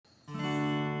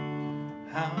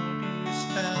How do you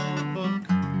spell book?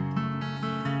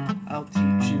 I'll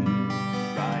teach you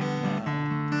right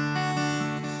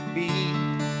now. B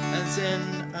as in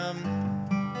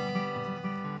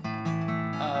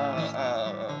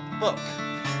book.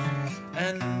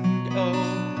 And O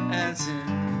as in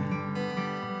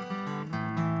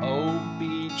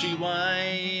OBGYN.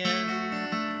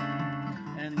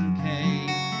 And K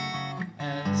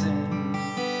as in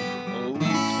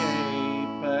okay,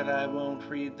 but I won't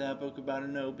read that book about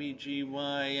an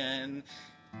OBGYN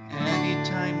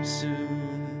anytime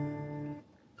soon.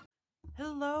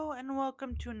 Hello and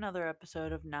welcome to another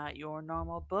episode of Not Your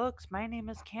Normal Books. My name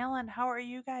is Callan. How are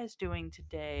you guys doing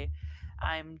today?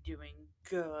 I'm doing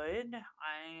good.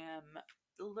 I am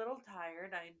a little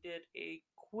tired. I did a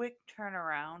quick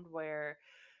turnaround where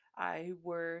I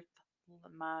worked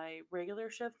my regular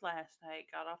shift last night,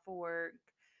 got off of work,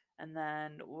 and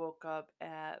then woke up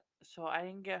at so I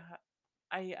didn't get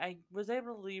I was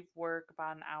able to leave work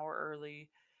about an hour early,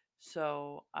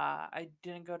 so I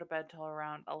didn't go to bed till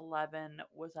around 11.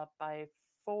 Was up by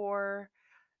 4,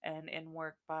 and in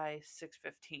work by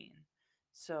 6:15.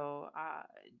 So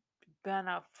been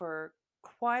up for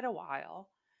quite a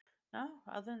while. No,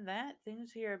 other than that,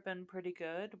 things here have been pretty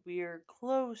good. We're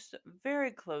close,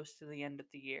 very close to the end of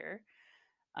the year.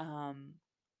 Um,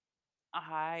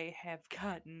 I have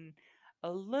gotten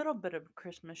a little bit of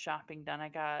Christmas shopping done. I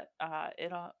got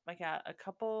a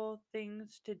couple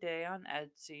things today on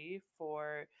Etsy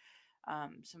for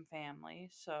some family,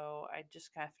 so I just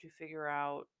have to figure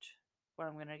out what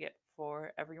I'm gonna get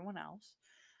for everyone else.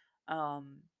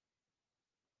 Um,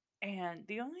 and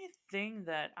the only thing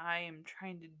that I am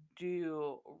trying to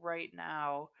do right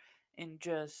now, in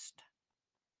just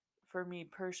for me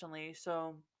personally,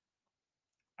 so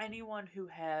anyone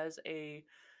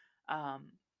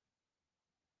um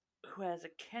who has a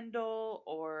Kindle,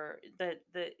 or that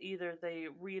either they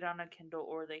read on a Kindle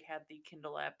or they have the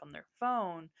Kindle app on their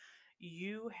phone,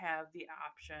 you have the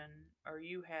option, or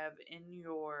you have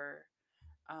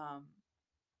um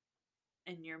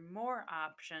in your more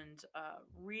options,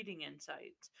 reading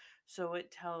insights. So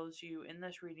it tells you in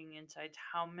this reading insights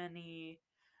how many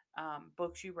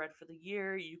books you read for the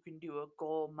year. You can do a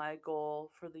goal. My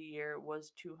goal for the year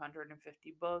was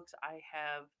 250 books. I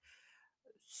have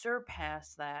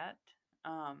surpassed that.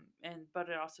 And but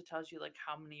it also tells you like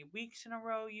how many weeks in a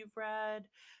row you've read,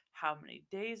 how many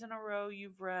days in a row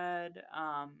you've read.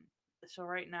 So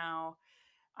right now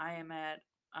I am at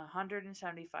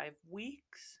 175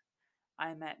 weeks.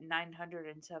 I'm at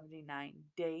 979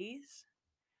 days.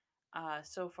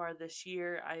 So far this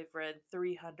year, I've read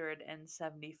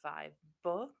 375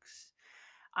 books.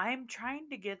 I'm trying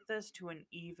to get this to an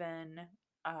even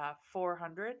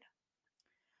 400.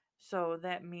 So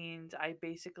that means I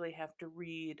basically have to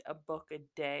read a book a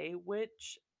day,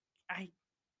 which I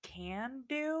can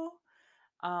do.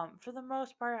 For the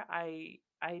most part, I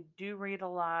do read a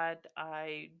lot.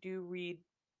 I do read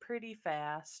pretty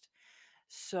fast.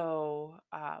 So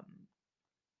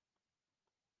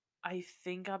I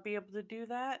think I'll be able to do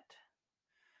that.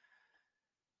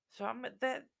 So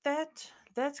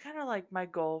that's kind of like my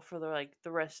goal for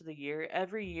the rest of the year.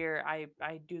 Every year I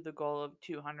do the goal of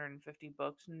 250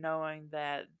 books, knowing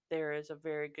that there is a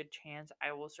very good chance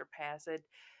I will surpass it.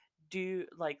 Do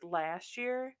like last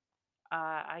year,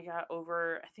 I got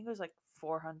over, I think it was like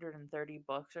 430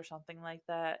 books or something like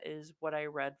that is what I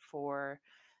read for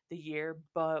the year,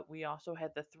 but we also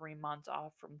had the 3 months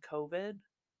off from COVID.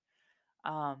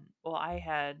 Well,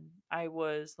 I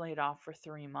was laid off for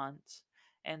 3 months,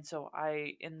 and so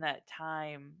I in that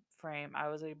time frame I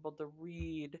was able to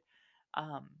read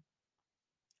um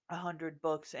 100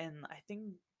 books, and I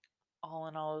think all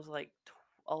in all it was like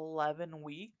 11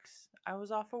 weeks I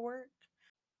was off of work.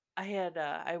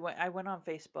 I went on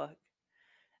Facebook,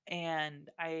 and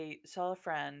I saw a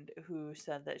friend who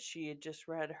said that she had just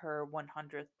read her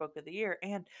 100th book of the year,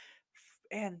 and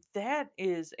that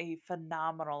is a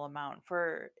phenomenal amount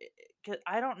for 'cause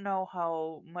I don't know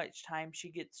how much time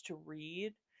she gets to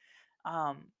read.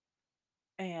 Um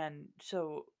and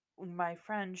so my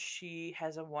friend, she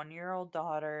has a 1-year-old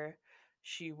daughter.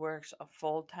 She works a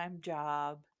full-time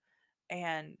job,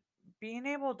 and being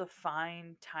able to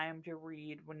find time to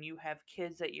read when you have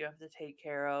kids that you have to take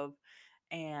care of,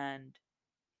 and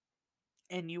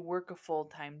you work a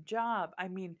full-time job. I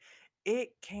mean,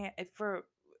 it can't it for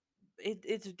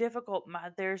it's difficult.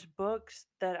 There's books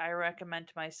that I recommend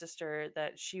to my sister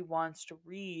that she wants to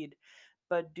read,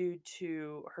 but due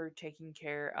to her taking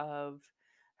care of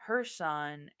her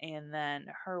son and then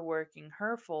her working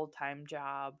her full-time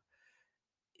job,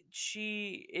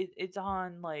 it's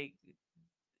on like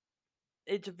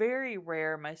it's very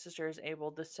rare my sister is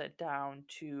able to sit down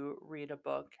to read a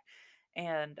book,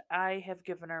 and I have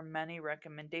given her many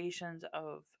recommendations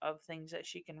of things that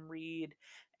she can read.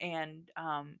 And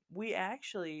we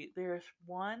actually, there's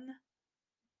one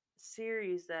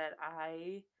series that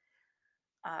I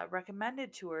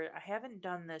recommended to her. I haven't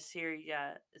done this series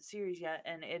yet,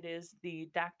 and it is the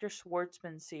Dr.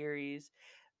 Schwartzman series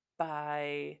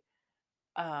by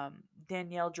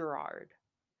Danielle Gerard.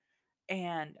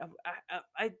 And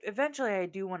I eventually I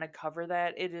do want to cover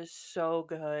that. It is so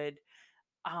good.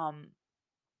 Um,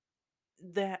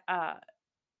 that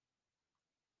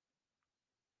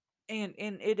and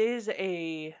it is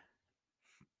a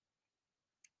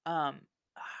um,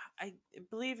 I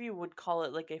believe you would call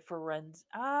it like a forensic.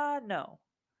 No,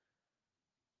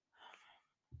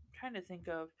 trying to think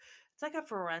of, it's like a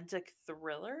forensic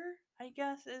thriller, I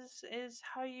guess is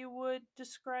how you would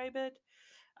describe it.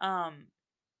 um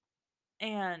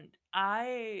and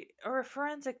I or a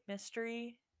forensic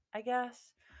mystery, I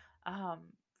guess. um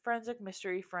Forensic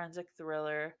mystery, forensic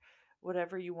thriller,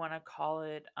 whatever you want to call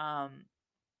it.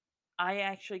 I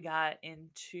actually got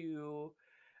into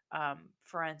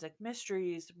forensic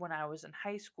mysteries when I was in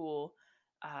high school.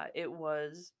 It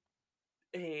was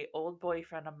a old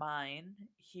boyfriend of mine.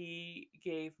 He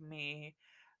gave me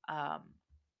um,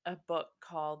 a book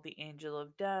called The Angel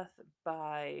of Death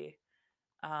by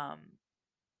um,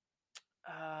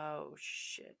 oh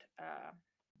shit,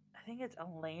 I think it's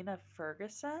Elena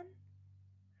Ferguson.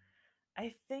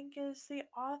 I think is the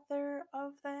author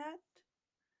of that.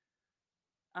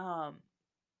 Um,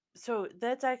 so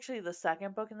that's actually the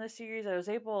second book in the series. I was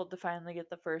able to finally get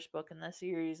the first book in the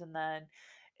series, and then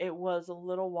it was a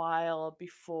little while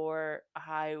before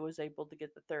I was able to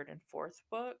get the third and fourth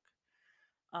book.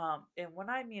 And when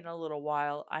I mean a little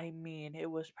while, I mean it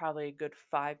was probably a good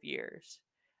 5 years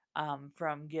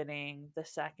from getting the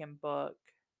second book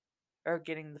or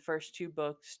getting the first two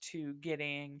books to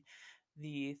getting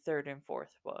the third and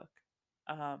fourth book.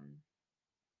 Um,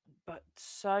 but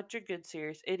such a good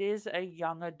series. It is a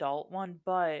young adult one,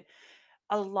 but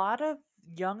a lot of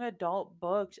young adult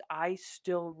books I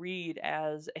still read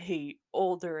as a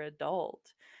older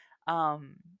adult.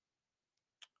 Um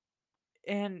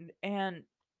and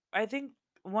I think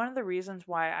one of the reasons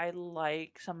why I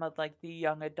like some of like the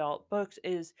young adult books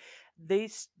is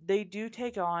they do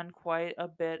take on quite a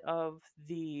bit of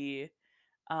the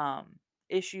um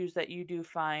issues that you do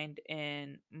find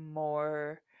in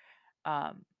more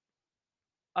um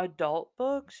adult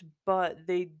books, but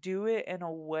they do it in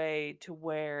a way to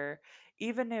where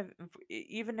even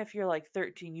if you're like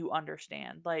 13, you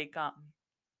understand. Like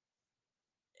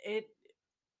it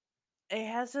it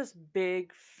has this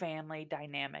big family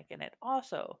dynamic in it.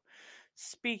 Also,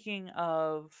 speaking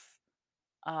of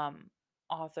um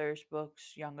authors,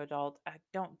 books, young adult, I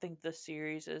don't think the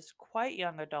series is quite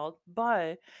young adult,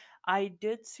 but I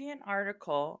did see an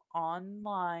article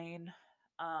online.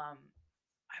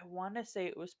 I want to say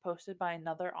it was posted by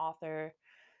another author.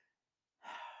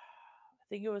 I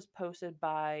think it was posted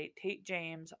by Tate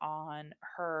James on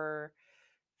her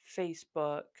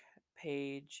Facebook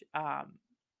page.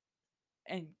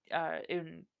 And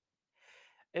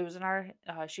it was an art.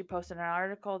 She posted an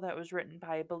article that was written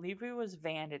by, I believe it was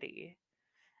Vanity,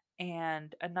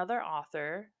 and another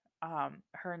author.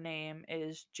 Her name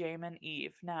is Jamin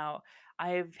Eve. Now,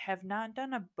 have not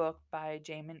done a book by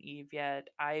Jamin Eve yet.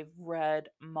 I've read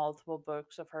multiple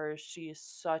books of hers. She is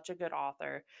such a good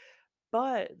author.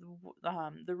 But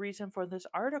the reason for this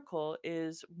article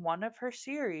is one of her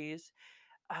series.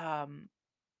 Um,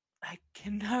 I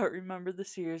cannot remember the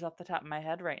series off the top of my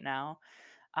head right now.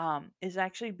 Is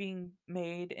actually being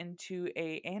made into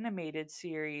a animated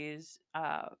series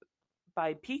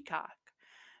by Peacock.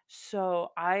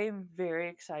 So I'm very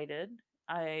excited.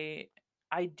 I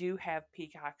I do have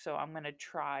Peacock, so I'm gonna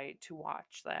try to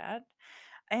watch that.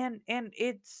 And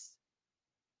it's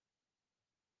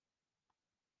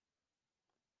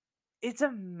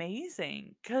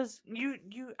amazing because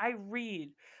I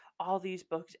read all these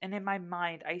books, and in my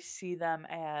mind I see them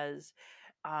as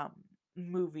um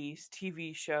movies,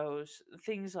 TV shows,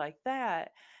 things like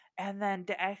that. And then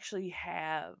to actually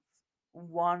have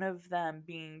one of them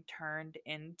being turned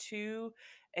into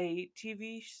a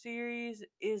TV series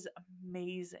is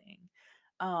amazing.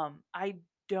 I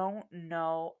don't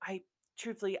know. I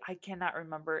truthfully I cannot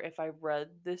remember if I read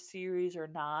this series or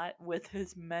not. With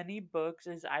as many books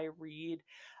as I read,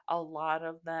 a lot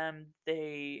of them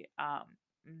they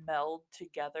meld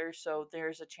together. So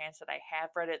there's a chance that I have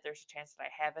read it, there's a chance that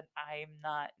I haven't. I'm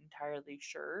not entirely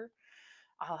sure.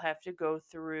 I'll have to go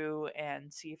through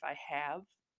and see if I have.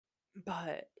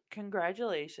 But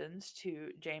congratulations to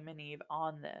Jame and Eve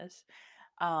on this.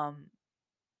 Um,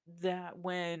 that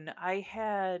when I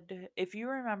had, if you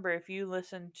remember, if you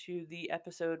listened to the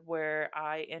episode where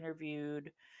I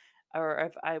interviewed, or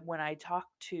if I when I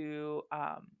talked to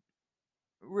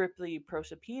Ripley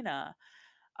Proserpina,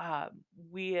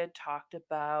 we had talked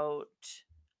about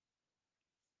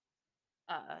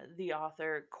the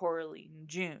author Coraline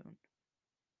June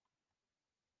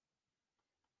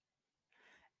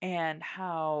and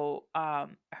how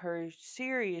her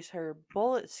series, her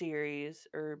Bullet series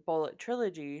or Bullet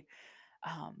trilogy,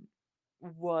 um,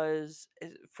 was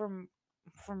from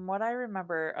what I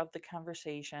remember of the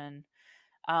conversation.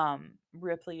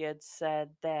 Ripley had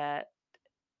said that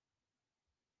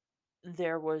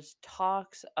there was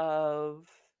talks of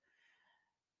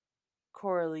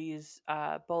Coralie's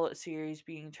Bullet series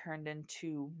being turned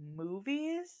into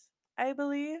movies, I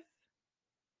believe.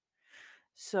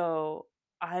 So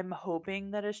I'm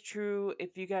hoping that is true.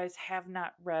 If you guys have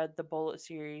not read the Bullet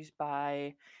series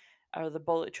by, or the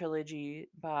Bullet trilogy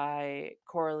by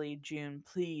Coralie June,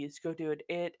 please go do it.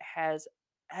 It has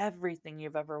everything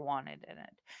you've ever wanted in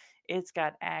it. It's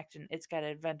got action, it's got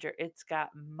adventure, it's got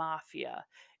mafia,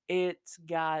 it's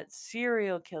got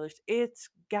serial killers, it's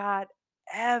got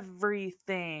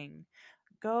everything.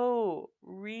 Go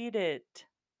read it.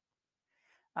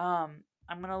 I'm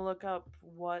gonna look up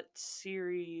what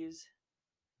series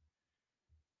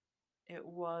it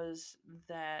was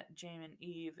that James and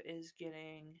Eve is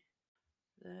getting.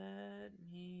 Let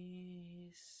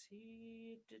me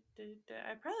see.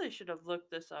 I probably should have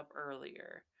looked this up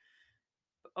earlier.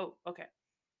 Oh, okay.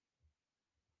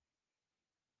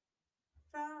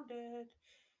 Found it.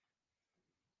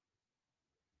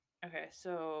 Okay,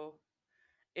 so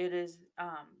it is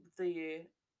the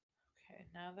okay,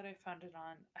 now that I found it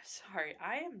on sorry,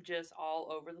 I am just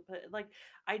all over the place. Like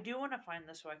I do want to find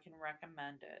this so I can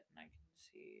recommend it and I can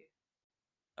see.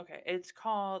 Okay, it's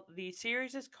called the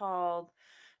series is called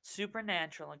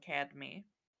Supernatural Academy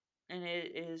and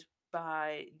it is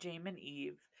by James and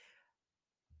Eve.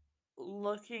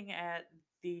 Looking at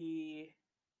the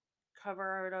cover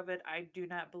art of it, I do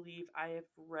not believe I have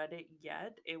read it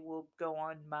yet. It will go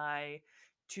on my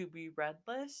to be read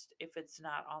list if it's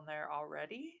not on there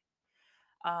already.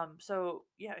 So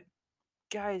yeah,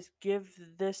 guys, give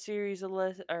this series a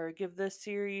list or give this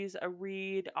series a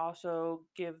read. Also,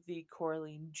 give the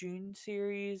Coraline June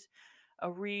series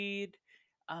a read.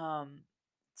 Um,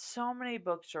 so many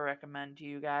books to recommend to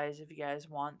you guys if you guys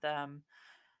want them.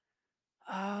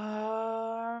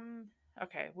 Um.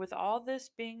 Okay. With all this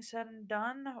being said and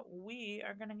done, we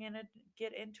are gonna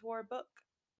get into our book.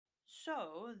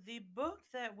 So the book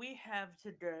that we have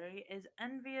today is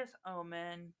Envious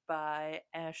Omen by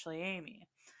Ashley Amy.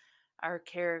 Our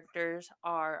characters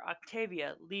are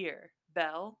Octavia, Lear,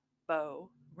 Belle, Bo,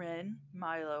 Rin,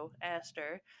 Milo,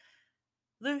 Aster,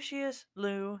 Lucius,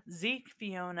 Lou, Zeke,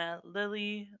 Fiona,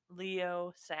 Lily,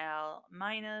 Leo, Sal,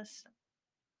 Minus,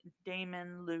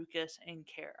 Damon, Lucas, and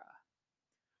Kara.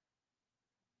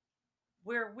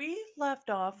 Where we left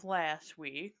off last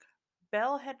week,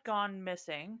 Bell had gone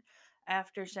missing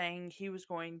after saying he was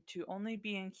going to only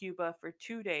be in Cuba for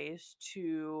 2 days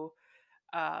to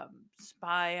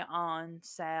spy on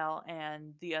Sal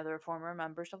and the other former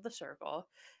members of the circle.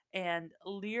 And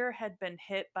Lear had been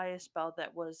hit by a spell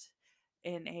that was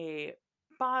in a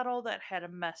bottle that had a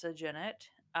message in it.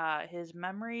 His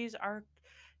memories are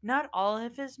not all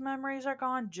of his memories are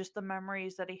gone, just the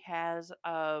memories that he has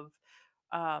of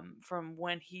from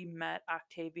when he met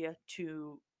Octavia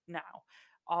to now.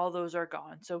 All those are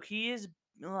gone. So he is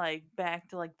like back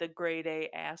to like the grade A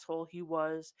asshole he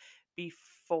was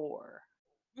before.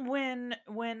 When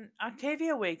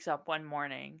Octavia wakes up one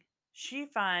morning, she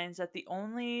finds that the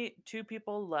only two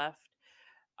people left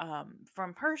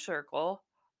from her circle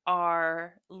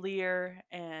are Lear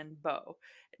and Bo.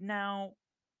 Now,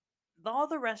 all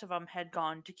the rest of them had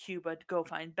gone to Cuba to go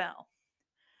find Belle.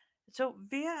 So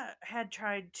Via had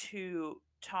tried to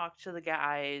talk to the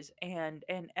guys and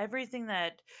everything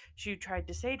that she tried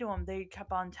to say to them, they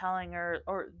kept on telling her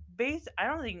or base I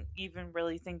don't think even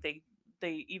really think they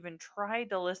even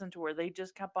tried to listen to her. They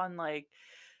just kept on like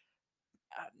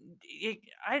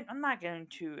I'm not going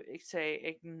to say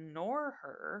ignore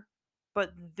her,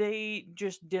 but they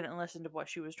just didn't listen to what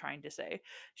she was trying to say.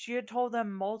 She had told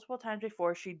them multiple times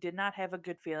before she did not have a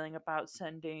good feeling about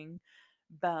sending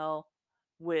Belle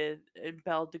with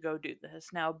Belle to go do this.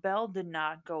 Now Belle did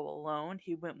not go alone.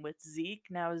 He went with Zeke.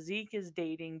 Now Zeke is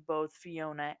dating both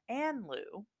Fiona and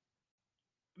Lou.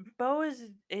 Bo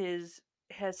is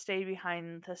has stayed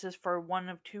behind. This is for one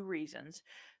of two reasons.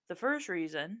 The first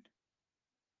reason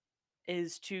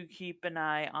is to keep an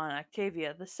eye on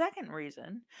Octavia. The second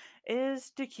reason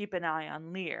is to keep an eye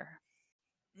on Lear.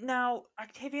 Now,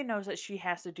 Octavia knows that she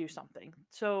has to do something.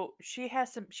 So she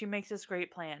makes this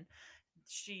great plan.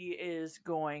 She is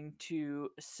going to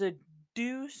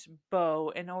seduce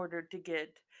Bo in order to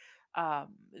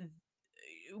um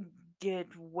get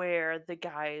where the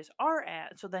guys are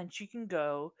at, so then she can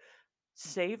go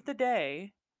save the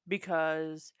day,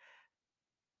 because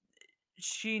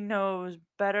she knows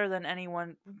better than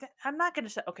anyone. I'm not going to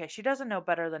say, okay, she doesn't know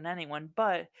better than anyone,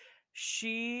 but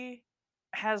she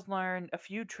has learned a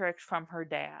few tricks from her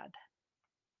dad.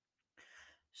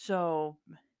 So,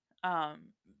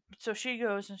 um, so she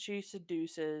goes and she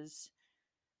seduces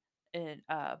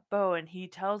Bo, and he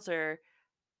tells her,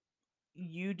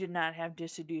 "You did not have to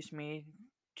seduce me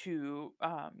to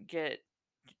get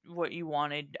what you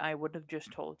wanted. I would have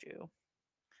just told you."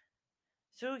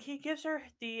 So he gives her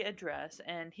the address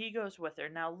and he goes with her.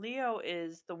 Now, Leo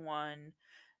is the one.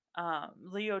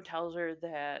 Leo tells her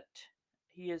that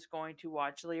he is going to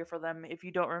watch Leah for them. If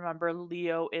you don't remember,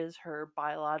 Leo is her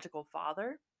biological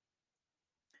father.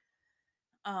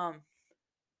 Um,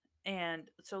 and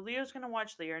so Leo's going to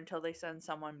watch Leah until they send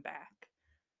someone back.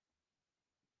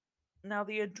 Now,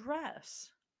 the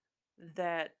address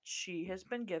that she has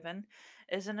been given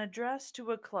is an address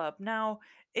to a club. Now,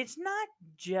 it's not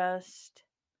just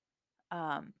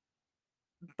um,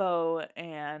 Bo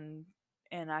and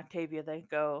Octavia that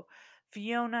go.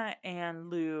 Fiona and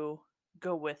Lou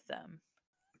go with them.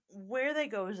 Where they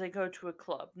go is they go to a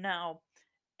club. Now,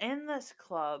 in this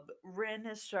club, Rin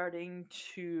is starting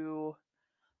to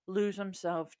lose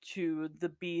himself to the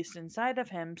beast inside of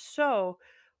him. So,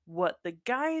 what the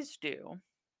guys do,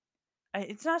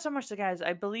 it's not so much the guys,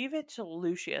 I believe it's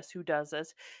Lucius who does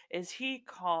this, is he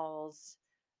calls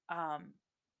um,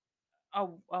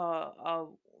 a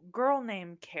girl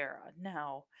named Kara.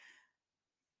 Now,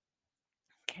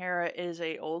 Kara is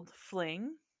a old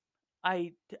fling.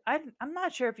 I'm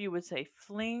not sure if you would say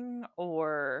fling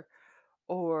or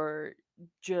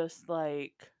just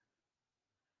like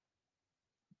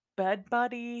bed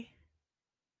buddy.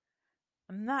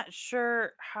 I'm not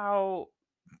sure how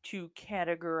to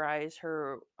categorize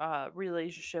her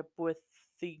relationship with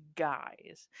the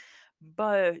guys,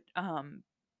 but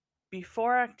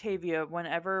before Octavia,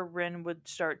 whenever Rin would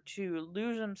start to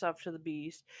lose himself to the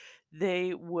beast,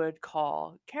 they would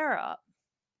call Kara up.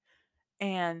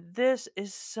 And this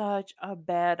is such a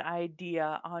bad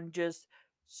idea on just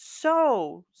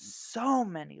so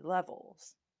many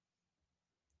levels.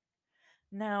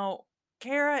 Now,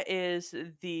 Kara is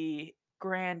the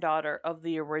granddaughter of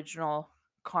the original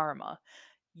Karma.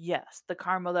 Yes, the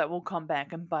Karma that will come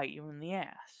back and bite you in the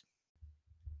ass.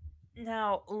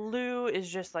 Now, Lou is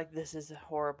just like, this is a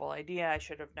horrible idea. I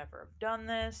should have never have done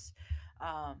this.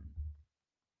 Um,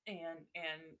 and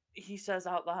he says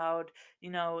out loud,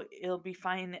 it'll be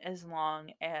fine as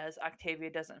long as Octavia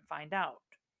doesn't find out.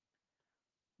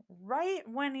 Right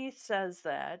when he says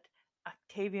that,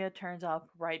 Octavia turns up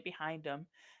right behind him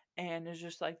and is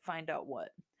just like, find out what?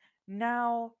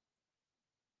 Now,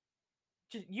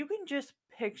 you can just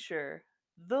picture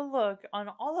the look on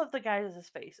all of the guys'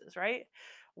 faces, right?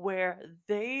 Where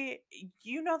the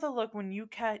look when you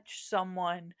catch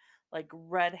someone like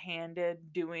red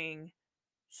handed doing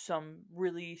some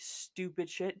really stupid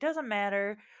shit. Doesn't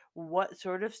matter what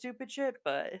sort of stupid shit,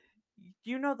 but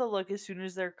the look as soon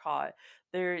as they're caught.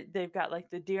 They've got like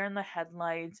the deer in the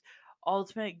headlights,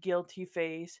 ultimate guilty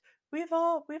face. We've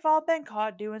all been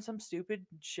caught doing some stupid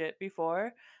shit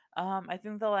before. I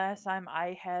think the last time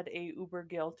I had a uber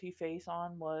guilty face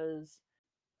on was,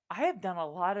 I have done a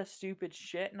lot of stupid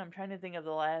shit, and I'm trying to think of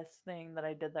the last thing that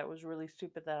I did that was really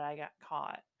stupid that I got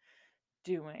caught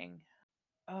doing.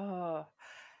 Uh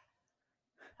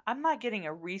I'm not getting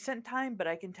a recent time, but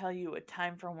I can tell you a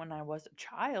time from when I was a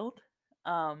child.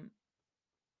 Um,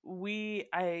 we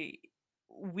I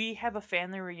we have a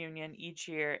family reunion each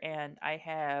year, and I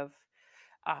have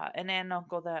an aunt and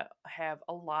uncle that have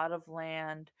a lot of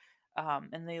land,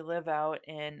 and they live out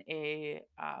in a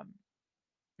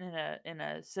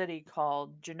city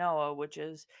called Genoa, which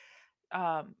is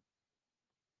um,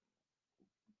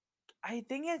 I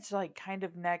think it's like kind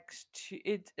of next to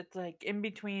it's like in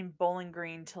between Bowling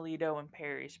Green, Toledo, and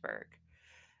Perrysburg.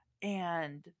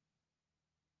 And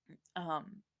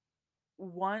um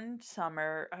one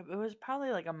summer, it was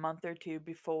probably like a month or two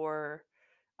before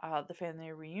the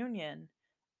family reunion.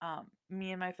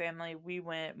 Me and my family, we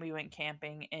went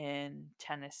camping in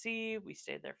Tennessee. We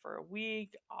stayed there for a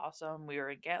week. Awesome. We were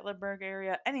in Gatlinburg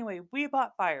area. Anyway, we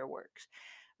bought fireworks.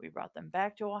 We brought them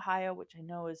back to Ohio, which I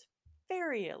know is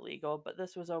very illegal, but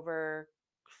this was over,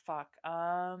 fuck,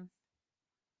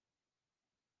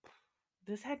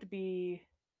 this had to be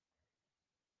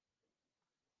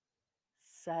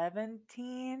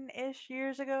 17-ish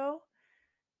years ago.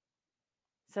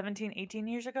 17, 18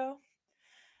 years ago.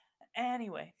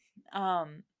 Anyway,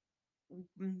 um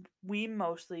we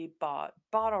mostly bought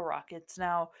bottle rockets.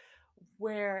 Now,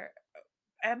 where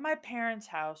at my parents'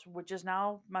 house, which is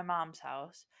now my mom's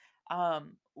house,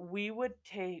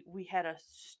 we had a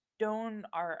stone,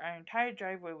 our entire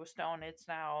driveway was stone. It's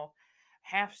now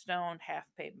half stone, half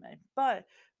pavement. But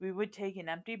we would take an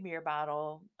empty beer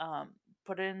bottle,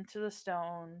 put it into the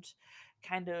stones,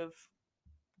 kind of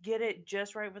get it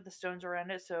just right with the stones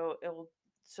around it so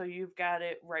you've got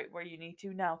it right where you need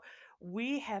to. Now,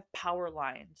 we have power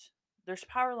lines. There's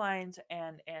power lines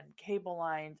and cable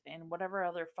lines and whatever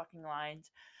other fucking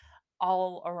lines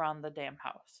all around the damn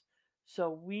house. So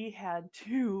we had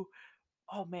to,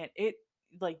 oh man, it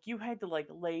like you had to like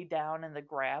lay down in the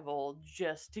gravel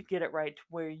just to get it right to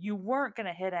where you weren't going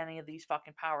to hit any of these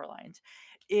fucking power lines.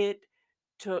 It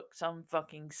took some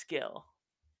fucking skill.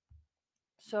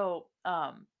 So,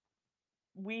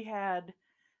 we had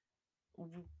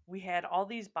we had all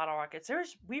these bottle rockets.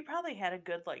 We probably had a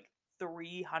good like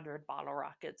 300 bottle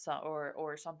rockets,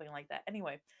 or something like that.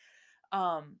 Anyway,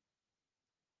 um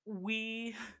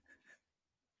we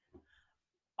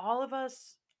all of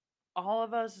us all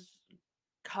of us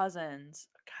cousins,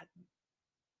 God,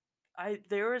 I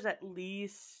there was at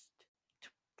least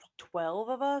 12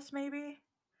 of us, maybe,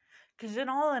 cuz in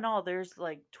all there's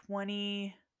like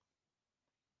 20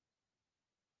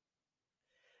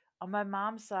 on my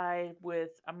mom's side.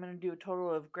 With I'm going to do a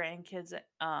total of grandkids,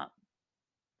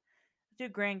 do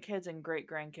grandkids and great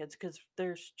grandkids, because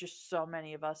there's just so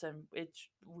many of us, and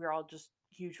we're all just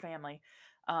huge family.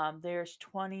 There's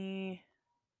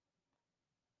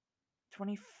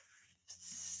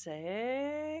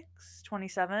 26,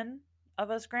 27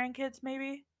 of us grandkids,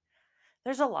 maybe.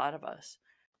 There's a lot of us.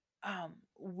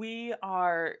 We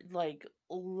are like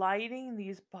lighting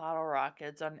these bottle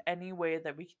rockets on any way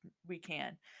that we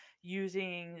can,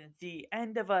 using the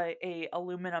end of a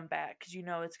aluminum bat, because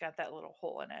it's got that little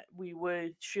hole in it. We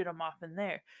would shoot them off in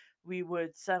there. We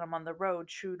would set them on the road,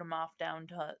 shoot them off down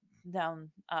the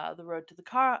road to the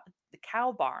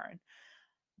cow barn.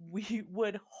 We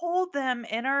would hold them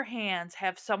in our hands,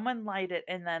 have someone light it,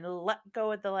 and then let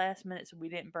go at the last minute so we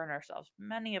didn't burn ourselves.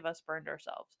 Many of us burned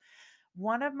ourselves.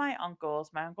 One of my uncles,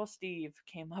 my uncle Steve,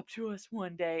 came up to us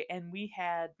one day, and we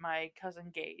had my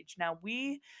cousin Gage. Now,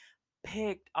 we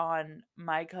picked on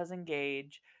my cousin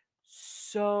Gage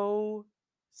so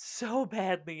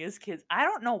badly as kids. I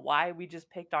don't know why we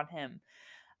just picked on him.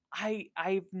 I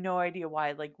have no idea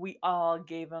why. Like, we all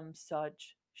gave him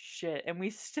such shit, and we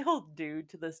still do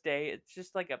to this day. It's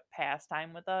just like a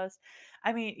pastime with us.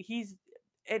 I mean,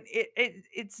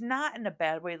 it's not in a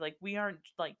bad way. Like, we aren't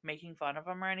like making fun of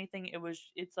him or anything.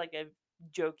 It's like a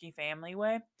jokey family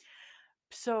way.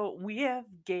 So we have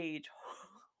Gage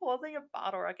holding a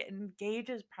bottle rocket, and Gage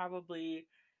is probably,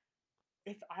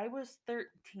 if I was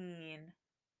 13,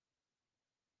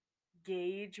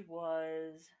 Gage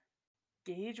was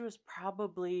Gage was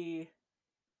probably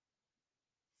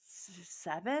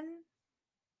 7.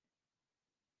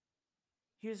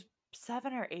 He was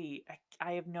 7 or 8.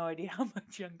 I have no idea how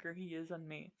much younger he is than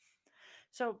me.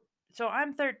 So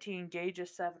I'm 13. Gage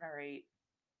is 7 or 8,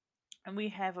 and we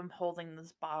have him holding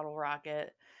this bottle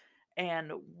rocket,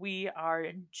 and we are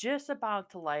just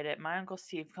about to light it. My uncle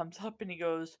Steve comes up and he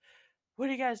goes, "What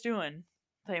are you guys doing?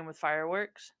 Playing with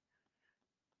fireworks?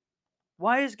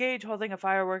 Why is Gage holding a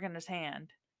firework in his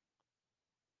hand?"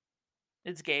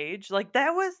 It's Gage. Like,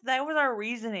 that was our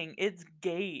reasoning. It's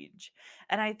Gage.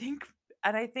 And I think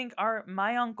our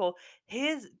my uncle,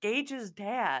 his Gage's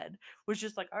dad was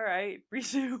just like, "All right,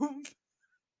 resume."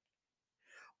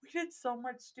 We did so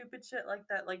much stupid shit like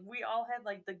that. Like, we all had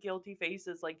like the guilty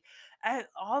faces. Like,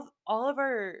 all of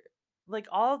our like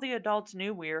all of the adults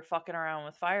knew we were fucking around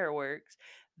with fireworks.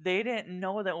 They didn't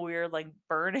know that we were like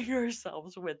burning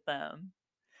ourselves with them.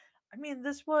 I mean,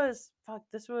 this was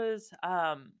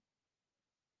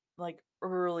like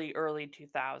early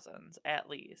 2000s at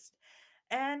least.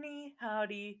 Any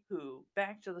howdy who,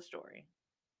 back to the story.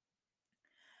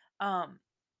 Um,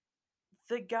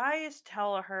 the guys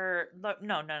tell her,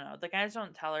 no, the guys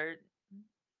don't tell her.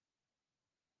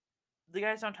 The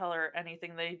guys don't tell her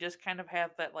anything. They just kind of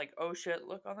have that like oh shit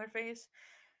look on their face.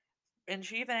 And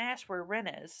she even asked where Ren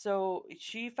is. So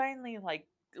she finally like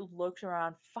looks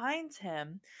around, finds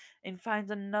him, and finds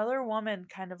another woman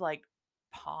kind of like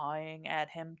pawing at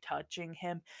him, touching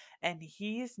him, and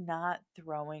he's not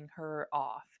throwing her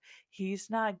off. He's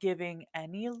not giving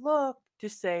any look to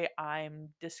say,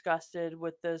 "I'm disgusted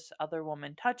with this other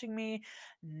woman touching me."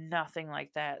 Nothing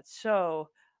like that. So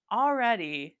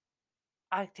already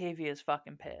Octavia's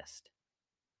fucking pissed.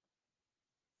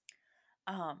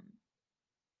 Um,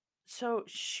 so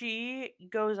she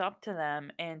goes up to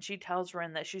them and she tells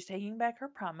Ren that she's taking back her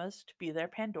promise to be their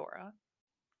Pandora.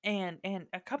 And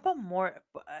a couple more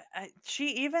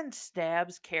she even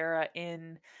stabs Kara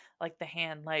in like the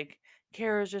hand, like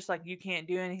Kara's just like, you can't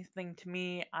do anything to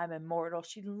me, I'm immortal.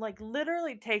 She like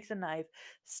literally takes a knife,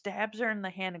 stabs her in the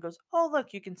hand and goes, oh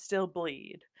look, you can still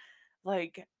bleed.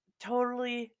 Like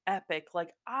totally epic.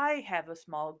 Like I have a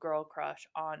small girl crush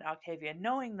on Octavia,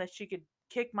 knowing that she could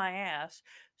kick my ass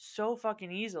so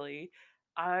fucking easily.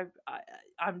 I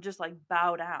I'm just like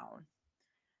bow down.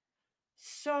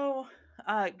 So,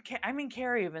 I mean,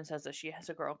 Carrie even says that she has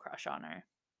a girl crush on her.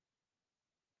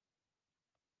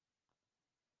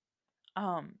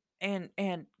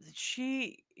 And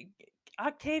she,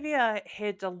 Octavia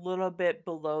hits a little bit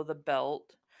below the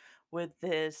belt with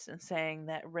this and saying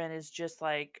that Ren is just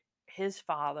like his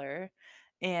father,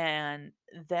 and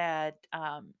that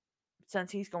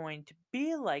since he's going to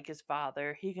be like his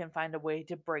father, he can find a way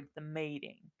to break the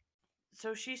mating.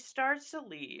 So she starts to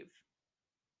leave,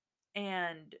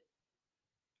 and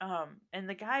and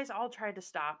the guys all try to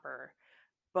stop her,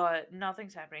 but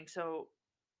nothing's happening. So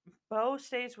Bo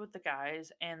stays with the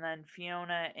guys, and then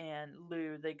Fiona and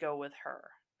Lou, they go with her.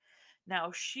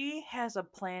 Now she has a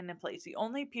plan in place. The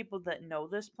only people that know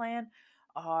this plan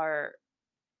are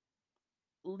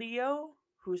Leo,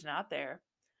 who's not there,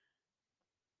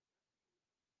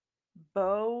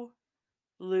 Bo,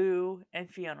 Lou, and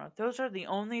Fiona. Those are the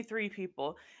only three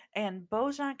people. And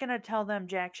Bo's not going to tell them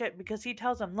jack shit because he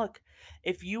tells them, look,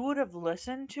 if you would have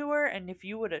listened to her and if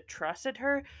you would have trusted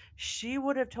her, she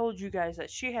would have told you guys that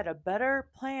she had a better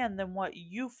plan than what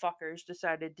you fuckers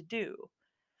decided to do.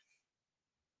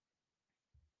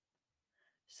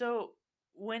 So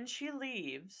when she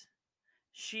leaves,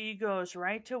 she goes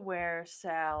right to where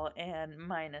Sal and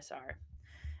Minus are.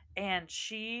 And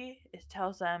she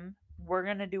tells them, we're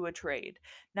going to do a trade.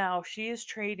 Now, she is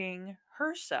trading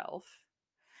herself,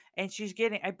 and she's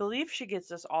getting, I believe she gets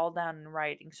this all down in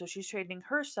writing. So she's trading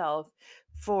herself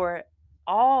for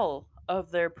all of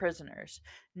their prisoners.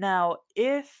 Now,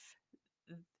 if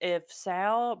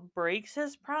Sal breaks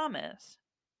his promise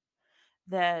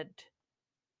that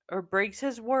or breaks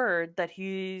his word that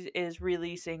he is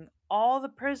releasing all the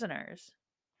prisoners,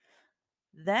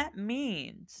 that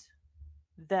means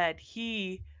that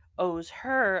he owes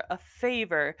her a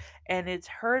favor, and it's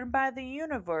heard by the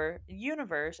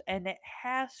universe, and it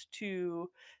has to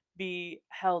be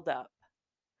held up.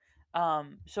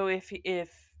 So if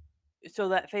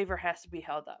that favor has to be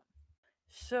held up.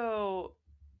 So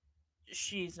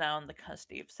she's now in the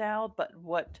custody of Sal, but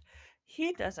what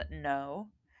he doesn't know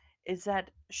is that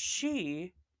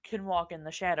she can walk in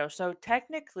the shadow. So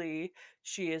technically,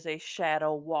 she is a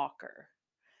shadow walker.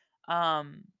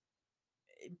 Um,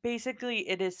 Basically,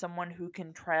 it is someone who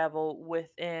can travel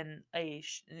within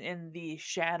in the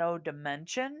shadow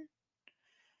dimension.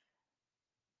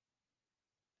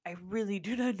 I really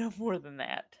do not know more than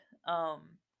that.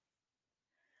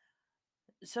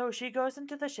 So she goes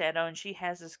into the shadow and she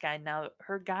has this guide. Now,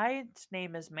 her guide's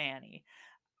name is Manny.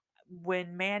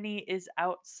 When Manny is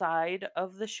outside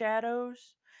of the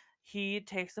shadows, he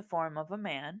takes the form of a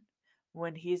man.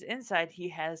 When he's inside, he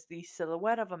has the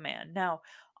silhouette of a man. Now,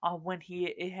 when he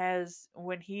is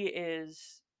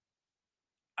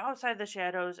outside the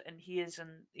shadows and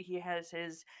he has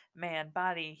his man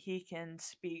body, he can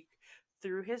speak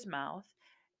through his mouth.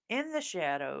 In the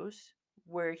shadows,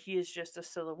 where he is just a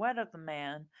silhouette of the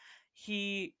man,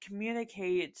 he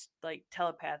communicates like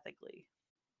telepathically.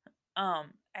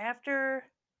 After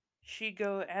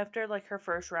like her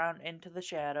first round into the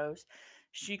shadows,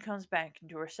 she comes back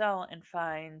into her cell and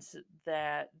finds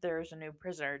that there's a new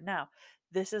prisoner. Now,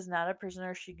 this is not a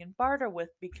prisoner she can barter with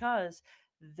because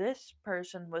this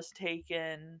person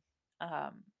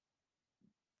um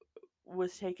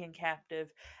was taken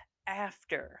captive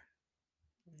after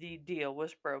the deal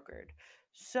was brokered.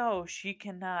 So she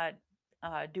cannot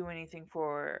do anything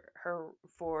for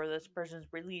this person's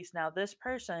release. Now this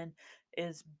person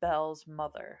is Belle's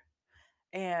mother,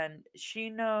 and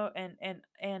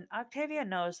and Octavia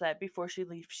knows that before she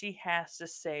leaves she has to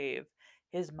save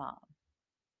his mom.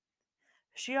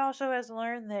 She also has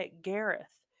learned that Gareth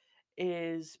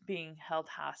is being held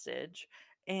hostage,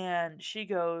 and she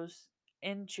goes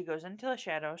into the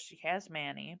shadows. She has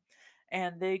Manny,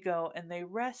 and they go and they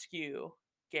rescue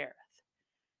Gareth.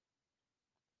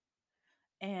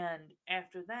 And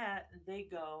after that, they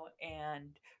go and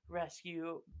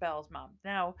rescue Belle's mom.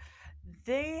 Now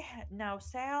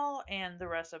Sal and the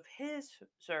rest of his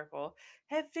circle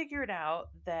have figured out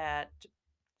that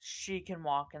she can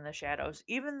walk in the shadows,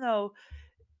 even though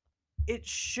it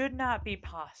should not be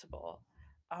possible.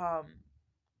 Um,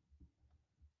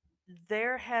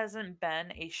 there hasn't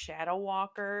been a shadow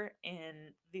walker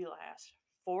in the last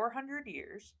 400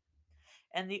 years,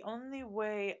 and the only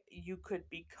way you could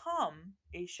become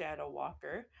a shadow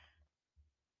walker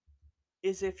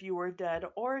is if you were dead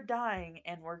or dying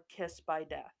and were kissed by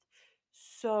death.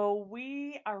 So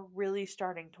we are really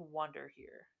starting to wonder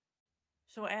here.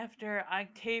 So after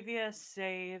Octavia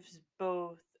saves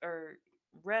both, or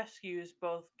rescues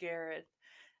both Gareth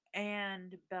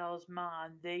and Belle's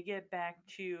mom, they get back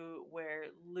to where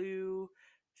Lou,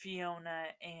 Fiona,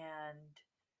 and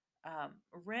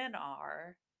Ren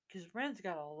are, because Ren's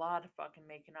got a lot of fucking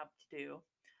making up to do.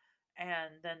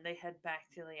 And then they head back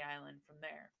to the island from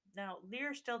there. Now,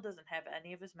 Lear still doesn't have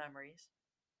any of his memories,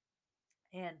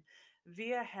 and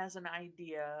Via has an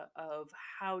idea of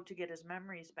how to get his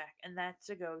memories back, and that's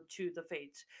to go to the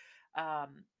Fates.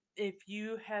 If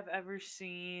you have ever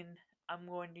seen, I'm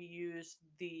going to use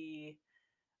the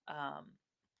um,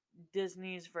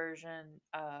 Disney's version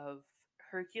of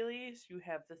Hercules. You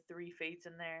have the three Fates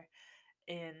in there.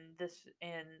 In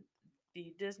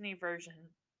the Disney version,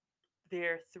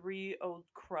 they're three old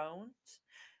crones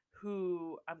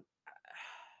who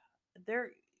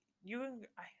they're you.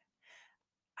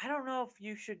 I don't know if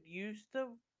you should use the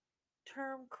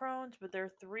term crones, but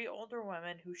they're three older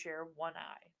women who share one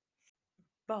eye.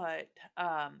 But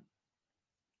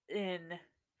in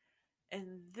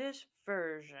this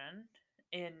version,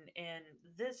 in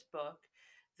this book,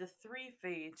 the three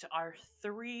fates are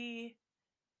three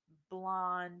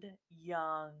blonde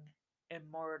young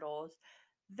immortals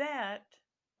that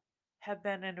have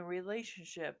been in a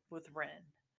relationship with Ren.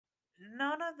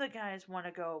 None of the guys want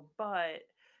to go, but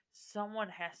someone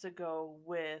has to go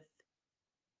with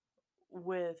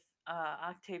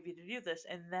Octavia to do this,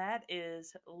 and that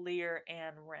is Lear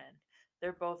and Ren.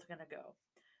 They're both gonna go,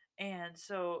 and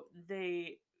so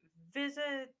they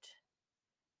visit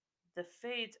the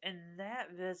Fates, and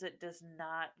that visit does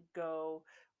not go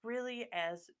really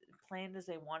as planned as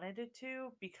they wanted it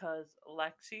to, because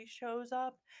Lexi shows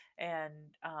up, and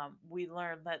we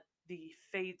learn that the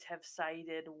Fates have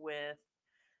sided with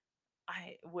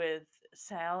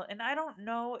Sal, and I don't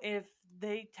know if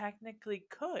they technically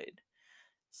could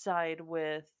side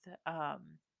um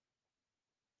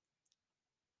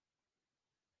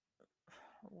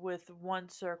with one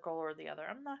circle or the other.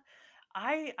 I'm not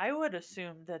I would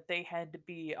assume that they had to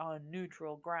be on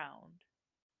neutral ground.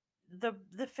 The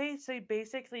fates, they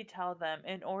basically tell them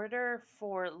in order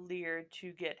for Lear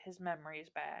to get his memories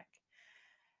back,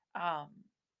 um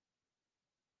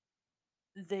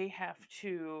they have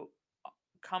to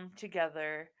come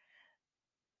together,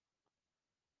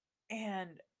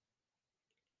 and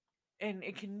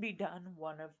it can be done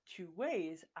one of two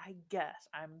ways. I guess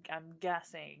I'm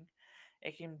guessing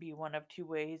it can be one of two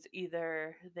ways.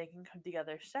 Either they can come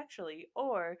together sexually,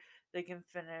 or they can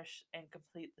finish and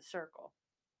complete the circle.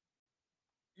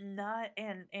 Not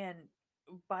and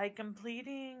by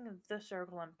completing the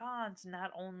circle and bonds,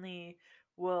 not only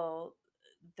will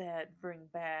that bring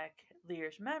back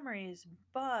Lear's memories,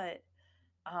 but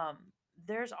um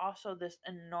there's also this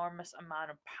enormous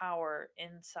amount of power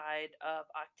inside of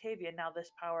Octavia. Now,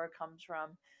 this power comes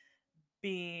from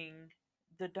being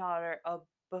the daughter of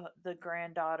the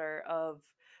granddaughter of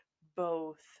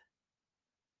both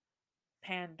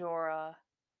Pandora.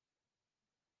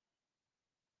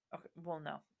 Okay, well,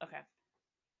 no, okay,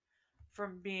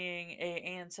 from being a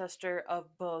ancestor of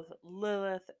both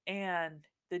Lilith and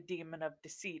the demon of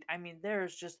deceit. I mean,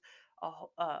 there's just a,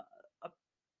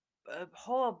 a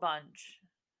whole bunch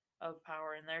of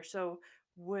power in there. So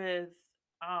with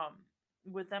um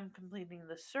with them completing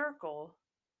the circle,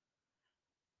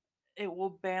 it will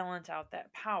balance out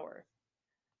that power.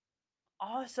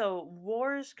 Also,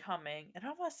 war's coming. It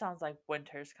almost sounds like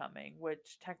winter's coming,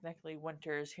 which technically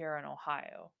winter is here in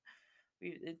Ohio.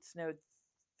 It snowed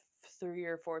 3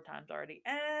 or 4 times already.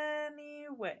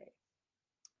 Anyway,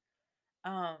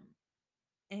 um,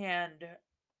 and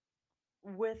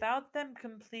without them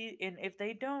complete, and if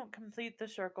they don't complete the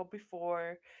circle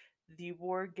before the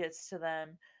war gets to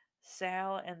them,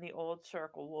 Sal and the old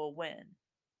circle will win.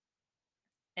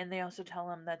 And they also tell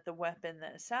him that the weapon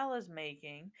that Sal is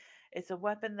making, it's a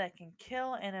weapon that can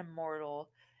kill an immortal,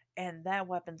 and that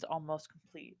weapon's almost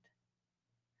complete.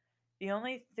 The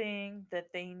only thing that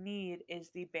they need is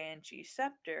the Banshee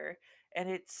Scepter, and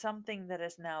it's something that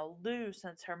is now loose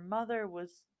since her mother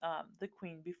was the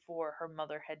queen before her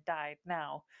mother had died.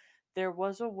 Now, there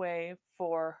was a way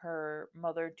for her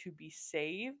mother to be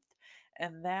saved,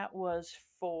 and that was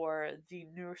for the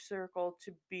new circle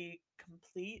to be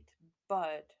complete,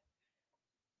 but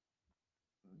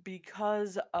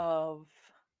because of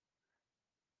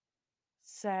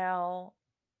Sal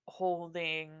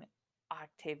holding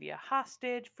Octavia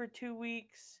hostage for 2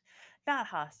 weeks. Not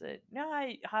hostage, no,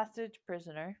 hostage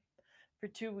prisoner for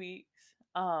 2 weeks.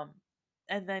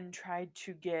 And then tried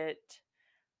to get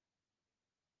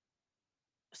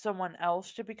someone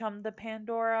else to become the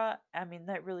Pandora. I mean,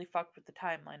 that really fucked with the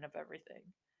timeline of everything.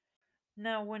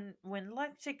 Now, when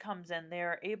Lexi comes in, they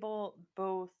are able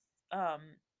both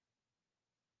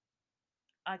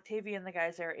Octavia and the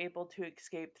guys are able to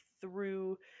escape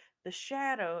through the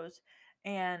shadows,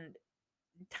 and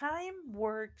time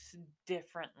works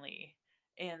differently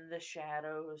in the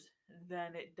shadows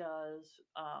than it does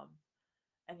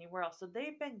anywhere else. So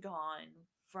they've been gone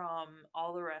from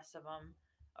all the rest of them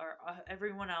or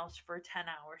everyone else for 10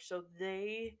 hours.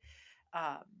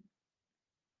 Um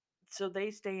so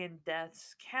they stay in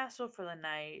Death's castle for the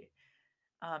night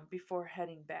before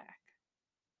heading back.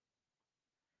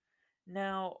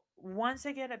 Now, once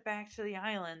they get it back to the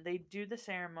island, they do the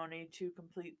ceremony to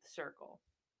complete the circle.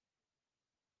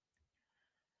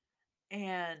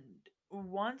 And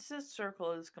once this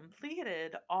circle is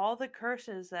completed, all the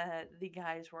curses that the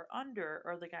guys were under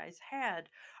or the guys had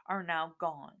are now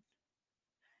gone.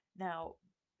 Now,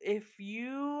 if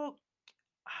you.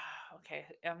 Okay,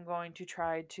 I'm going to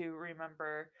try to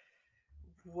remember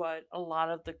what a lot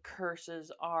of the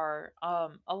curses are.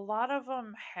 A lot of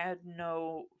them had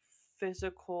no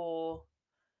physical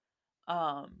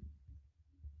um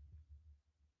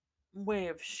way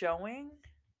of showing.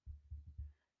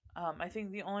 I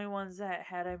think the only ones that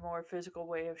had a more physical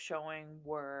way of showing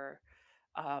were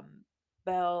um,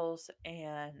 Bells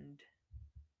and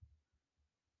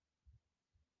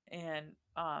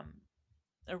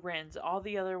Rins. All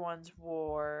the other ones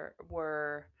were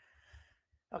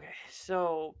okay.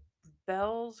 So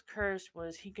Bell's curse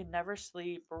was he could never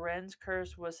sleep. Ren's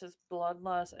curse was his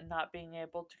bloodlust and not being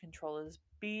able to control his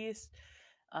beast.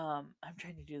 I'm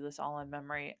trying to do this all in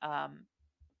memory.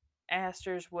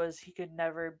 Aster's was he could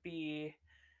never be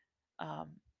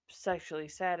um, sexually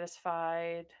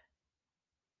satisfied,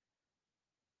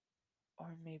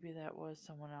 or maybe that was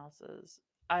someone else's.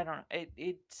 I don't know.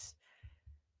 It's.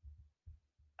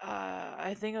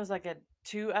 I think it was like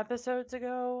 2 episodes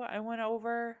ago. I went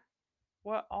over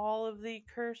what all of the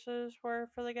curses were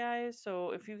for the guys.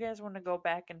 So if you guys want to go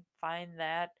back and find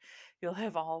that, you'll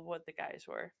have all of what the guys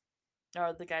were,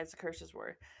 or the guys' curses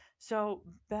were. So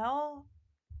Bell,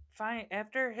 fine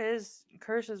after his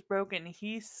curse is broken,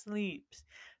 he sleeps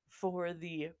for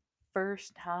the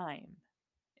first time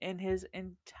in his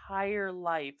entire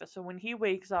life. So when he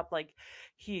wakes up, like,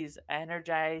 he's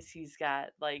energized, he's got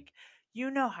like, you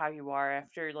know how you are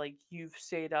after like you've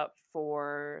stayed up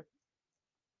for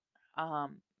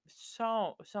um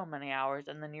so many hours,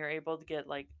 and then you're able to get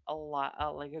like a lot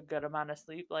like a good amount of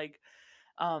sleep. Like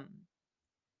um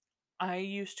I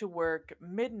used to work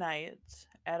midnights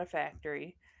at a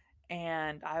factory,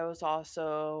 and I was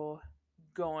also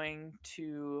going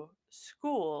to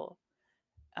school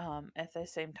at the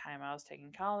same time. I was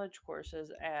taking college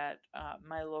courses at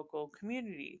my local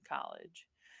community college.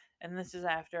 And this is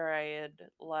after I had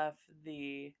left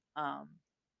the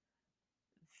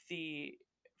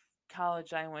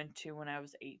college I went to when I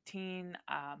was 18.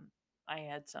 I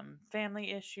had some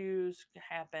family issues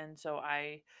happen, so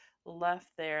I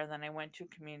left there. Then I went to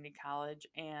community college,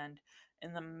 and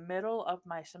in the middle of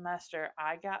my semester,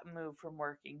 I got moved from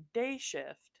working day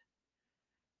shift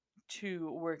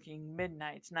to working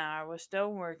midnights. Now, I was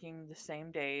still working the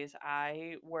same days.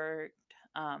 I worked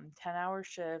 10-hour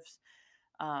shifts,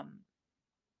 um,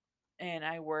 and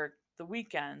I worked the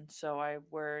weekend. So I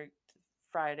worked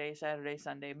Friday, Saturday,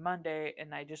 Sunday, Monday,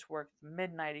 and I just worked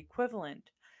midnight equivalent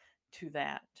to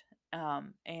that.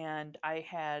 And I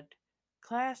had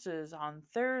classes on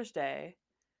Thursday.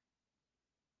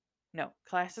 No,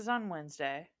 classes on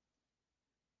Wednesday.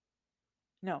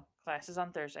 No, classes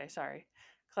on Thursday. Sorry.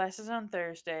 Classes on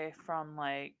Thursday from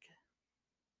like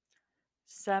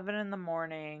 7 in the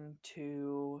morning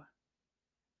to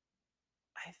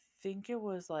I think it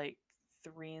was like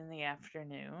 3 in the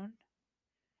afternoon.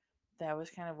 That was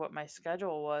kind of what my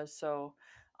schedule was. So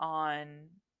on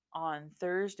on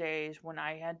Thursdays when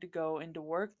I had to go into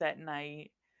work that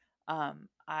night,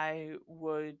 I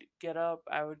would get up,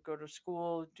 I would go to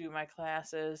school, do my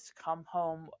classes, come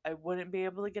home. I wouldn't be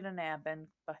able to get a nap in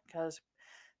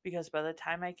because by the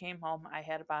time I came home, I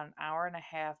had about an hour and a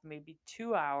half, maybe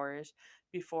 2 hours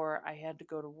before I had to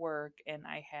go to work, and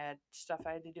I had stuff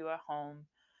I had to do at home.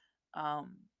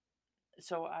 Um,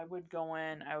 so I would go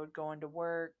into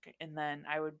work, and then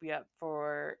I would be up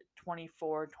for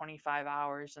 24, 25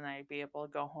 hours, and I'd be able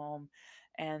to go home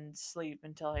and sleep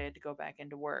until I had to go back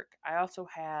into work. I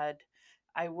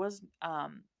was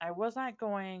not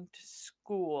going to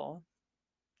school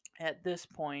at this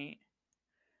point,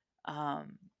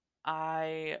 um,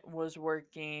 I was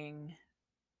working.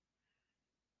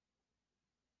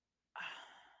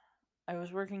 I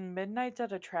was working midnights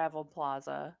at a travel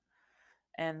plaza,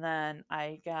 and then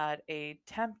I got a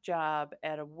temp job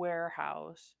at a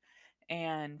warehouse.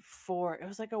 And for it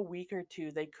was like a week or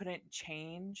two, they couldn't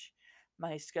change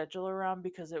my schedule around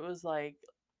because it was like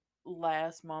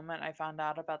last moment I found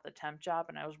out about the temp job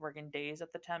and I was working days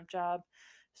at the temp job.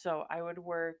 So I would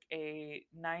work a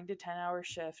 9 to 10 hour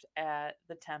shift at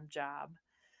the temp job,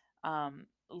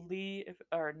 leave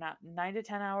or not 9 to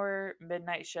 10 hour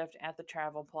midnight shift at the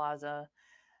travel plaza,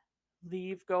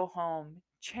 leave, go home,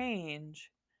 change,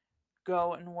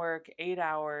 go and work 8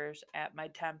 hours at my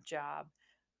temp job,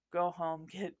 go home,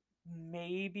 get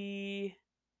maybe,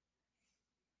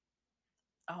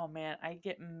 oh man, I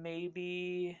get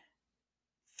maybe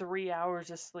 3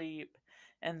 hours of sleep,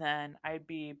 and then I'd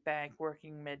be back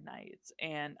working midnights.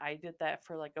 And I did that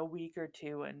for like a week or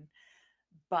two, and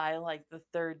by like the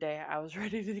third day, I was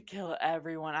ready to kill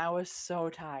everyone. I was so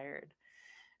tired.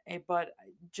 But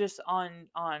just on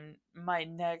my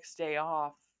next day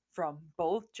off from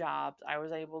both jobs, I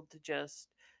was able to just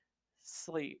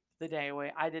sleep the day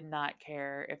away. I did not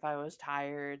care if I was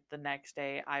tired the next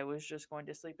day. I was just going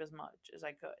to sleep as much as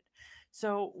I could.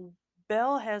 So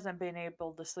Belle hasn't been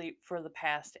able to sleep for the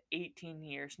past 18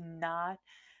 years. Not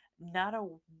a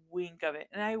wink of it.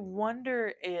 And I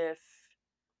wonder if,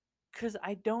 cuz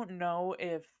I don't know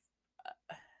if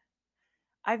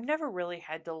I've never really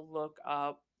had to look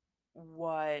up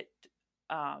what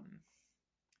um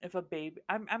if a baby,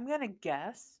 I'm going to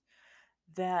guess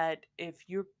that if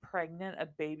you're pregnant, a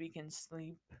baby can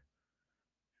sleep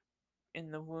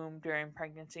in the womb during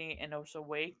pregnancy and also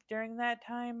awake during that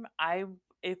time.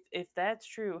 If that's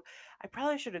true, I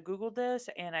probably should have googled this,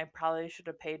 and I probably should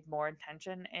have paid more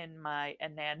attention in my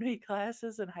anatomy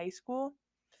classes in high school.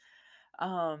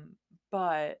 Um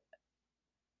but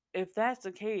if that's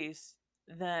the case,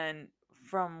 then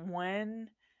from when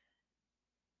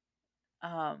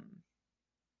um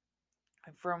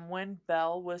from when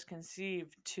Belle was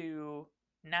conceived to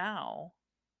now,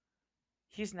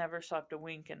 he's never slept a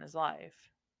wink in his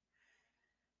life.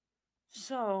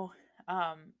 So,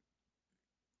 um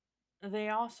they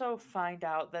also find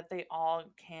out that they all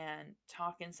can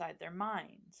talk inside their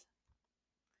minds.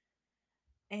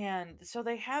 And so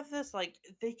they have this, like,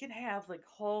 they can have like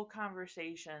whole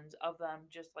conversations of them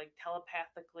just like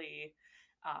telepathically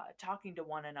talking to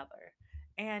one another.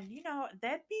 And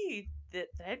that'd be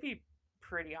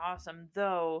pretty awesome,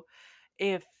 though.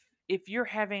 If you're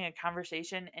having a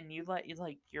conversation and you let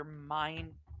like your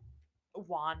mind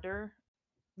wander,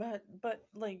 but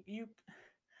like you,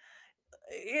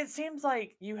 it seems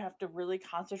like you have to really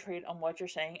concentrate on what you're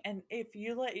saying. And if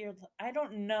you let your, I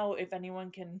don't know if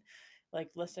anyone can like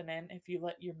listen in if you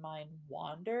let your mind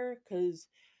wander, because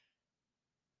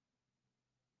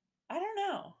I don't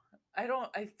know,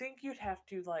 I think you'd have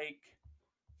to like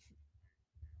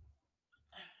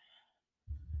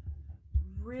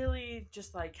really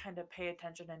just like kind of pay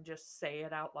attention and just say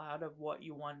it out loud of what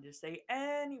you wanted to say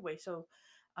anyway. So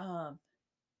um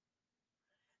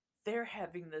they're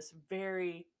having this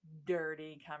very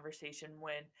dirty conversation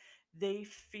when they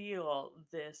feel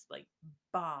this like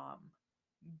bomb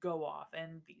go off,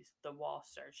 and the wall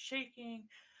starts shaking.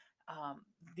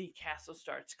 The castle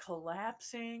starts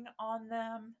collapsing on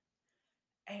them,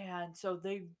 and so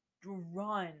they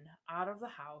run out of the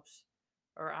house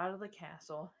or out of the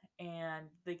castle, and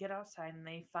they get outside and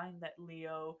they find that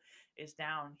Leo is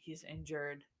down. He's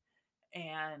injured,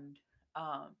 and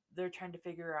they're trying to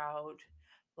figure out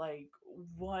like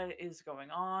what is going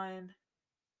on.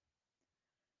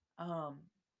 Um,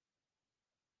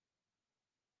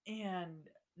 and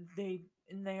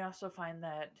they also find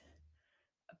that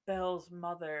Belle's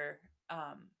mother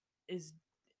is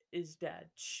dead.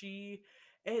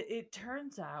 It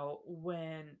turns out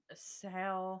when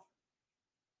Sal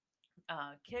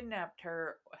kidnapped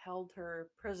her, held her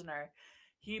prisoner,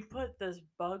 he put this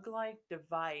bug-like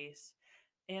device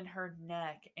in her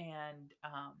neck, and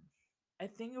I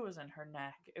think it was in her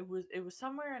neck. It was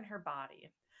somewhere in her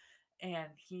body, and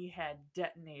he had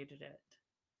detonated it.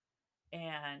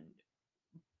 And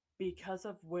because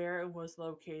of where it was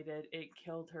located, it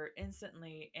killed her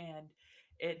instantly, and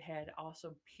it had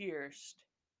also pierced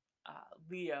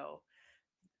Leo,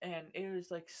 and it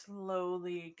was like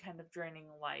slowly kind of draining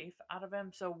life out of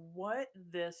him. So what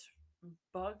this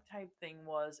bug type thing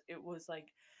was, it was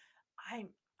like I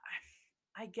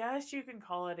I guess you can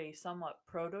call it a somewhat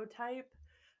prototype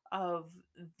of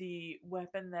the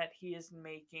weapon that he is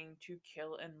making to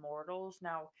kill immortals.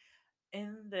 Now,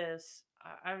 in this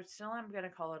I still am gonna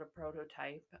call it a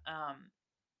prototype.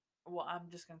 Well, I'm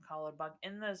just gonna call it a bug.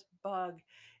 In this bug,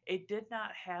 it did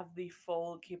not have the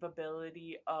full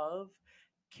capability of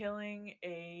killing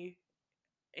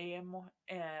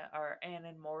or an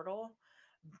immortal,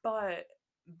 but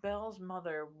Belle's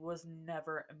mother was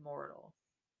never immortal.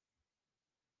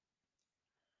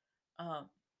 Um,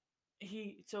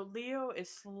 Leo is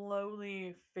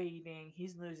slowly fading.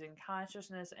 He's losing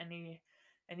consciousness, and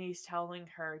he's telling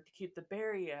her to keep the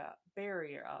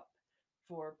barrier up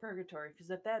for purgatory, because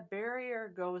if that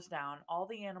barrier goes down, all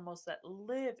the animals that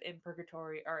live in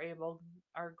purgatory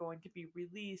are going to be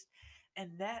released,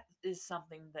 and that is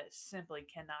something that simply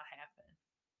cannot happen.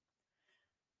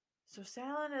 So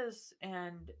Salinus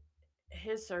and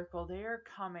his circle, they are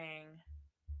coming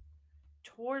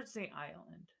towards the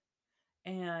island,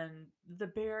 and the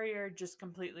barrier just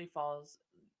completely falls.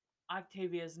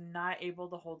 Octavia is not able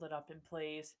to hold it up in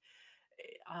place.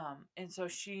 And so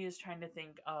she is trying to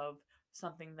think of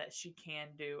something that she can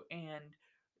do, and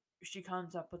she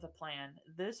comes up with a plan.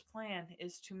 This plan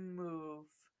is to move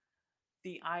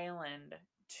the island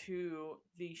to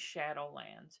the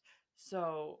Shadowlands.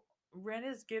 So Ren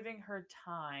is giving her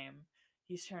time.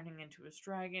 He's turning into his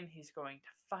dragon. He's going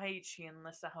to fight. She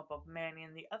enlists the help of Manny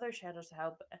and the other shadows to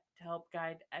help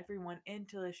guide everyone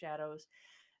into the shadows,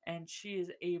 and she is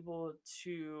able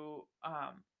to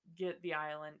get the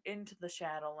island into the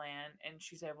Shadowland, and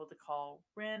she's able to call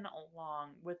Rin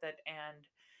along with it, and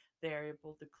they're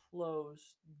able to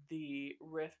close the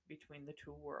rift between the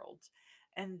two worlds.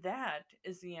 And that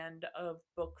is the end of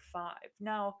book 5.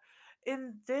 Now,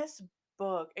 in this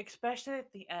book, especially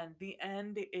at the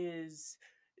end is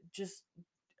just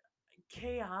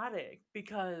chaotic,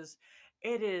 because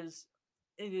it is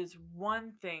it is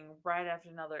one thing right after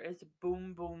another. It's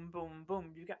boom, boom, boom,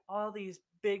 boom. You got all these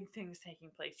big things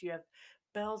taking place. You have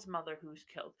Belle's mother who's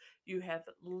killed. You have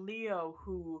Leo,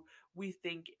 who we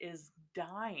think is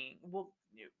dying. Well,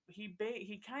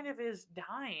 he kind of is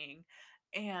dying,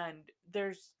 and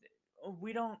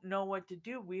we don't know what to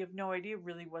do. We have no idea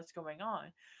really what's going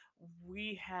on.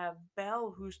 We have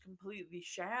Belle, who's completely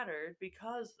shattered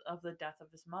because of the death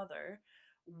of his mother.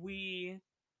 We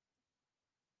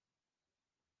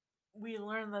we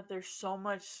learn that there's so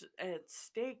much at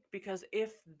stake, because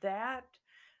if that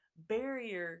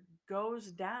barrier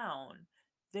goes down,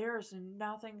 there's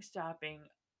nothing stopping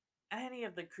any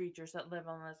of the creatures that live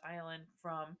on this island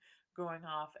from going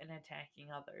off and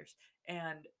attacking others.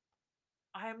 And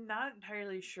I'm not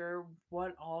entirely sure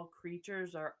what all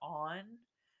creatures are on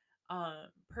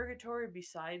purgatory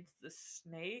besides the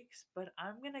snakes, but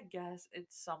I'm gonna guess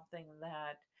it's something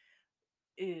that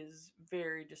is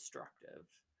very destructive.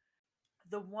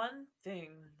 The one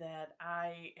thing that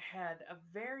I had a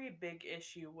very big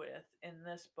issue with in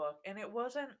this book, and it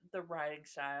wasn't the writing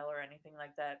style or anything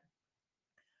like that.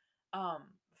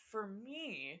 Um, for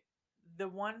me, the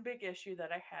one big issue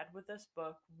that I had with this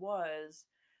book was,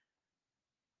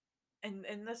 and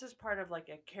this is part of like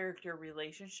a character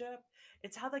relationship,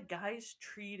 it's how the guys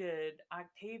treated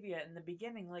Octavia in the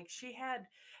beginning. Like she had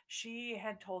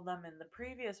told them in the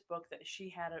previous book that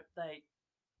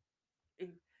eh,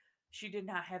 she did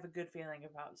not have a good feeling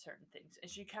about certain things,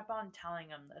 and she kept on telling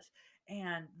them this,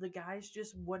 and the guys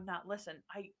just would not listen.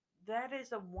 I That is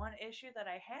the one issue that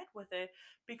I had with it,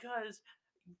 because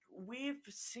we've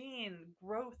seen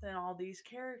growth in all these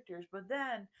characters, but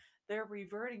then they're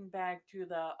reverting back to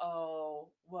the, oh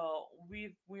well,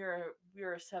 we're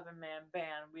a 7-man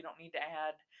band, we don't need to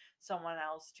add someone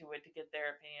else to it to get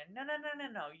their opinion. No, no, no, no,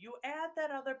 no, you add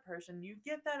that other person, you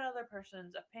get that other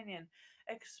person's opinion,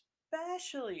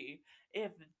 especially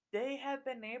if they have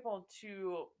been able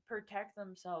to protect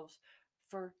themselves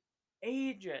for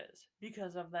ages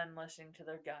because of them listening to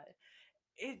their gut.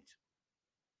 It's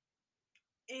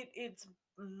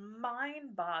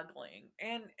mind boggling,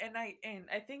 and I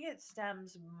think it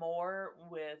stems more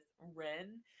with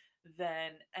Rin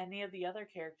than any of the other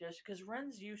characters, because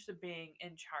Rin's used to being in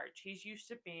charge. He's used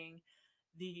to being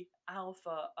the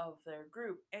alpha of their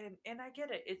group, and I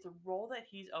get it, it's a role that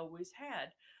he's always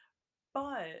had,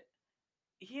 but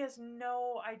he has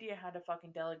no idea how to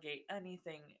fucking delegate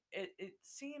anything. It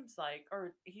seems like,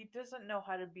 or he doesn't know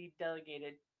how to be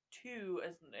delegated to,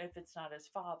 as if it's not his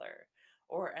father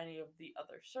or any of the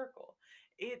other circle.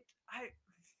 It I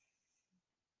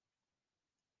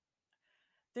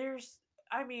there's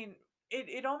I mean,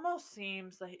 it almost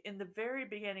seems like in the very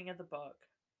beginning of the book,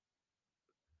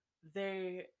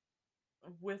 they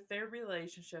with their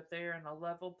relationship, they're in a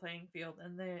level playing field,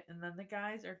 and then the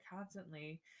guys are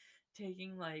constantly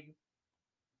taking like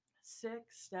 6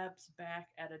 steps back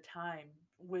at a time,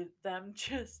 with them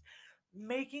just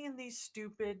making these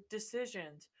stupid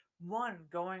decisions. One,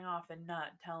 going off and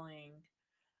not telling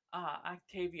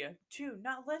Octavia. Two,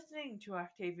 not listening to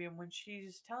Octavia when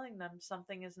she's telling them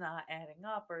something is not adding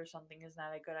up or something is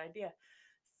not a good idea.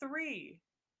 Three,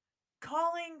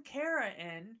 calling Kara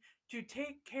in to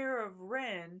take care of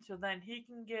Rin so then he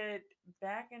can get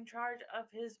back in charge of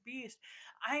his beast.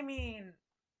 I mean,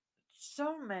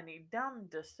 so many dumb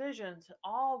decisions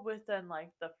all within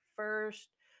like the first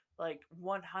like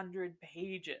 100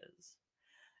 pages.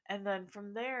 And then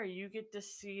from there you get to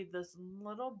see this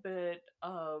little bit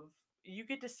of you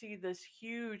get to see this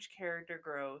huge character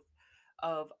growth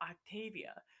of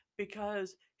Octavia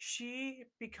because she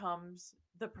becomes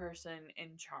the person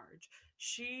in charge.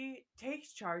 She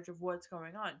takes charge of what's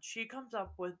going on. She comes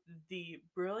up with the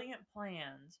brilliant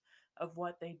plans of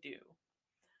what they do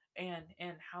and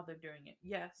how they're doing it.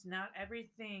 Yes, not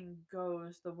everything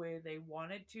goes the way they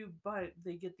want it to, but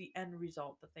they get the end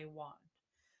result that they want.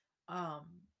 Um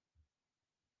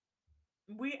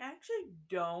we actually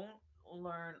don't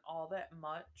learn all that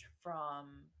much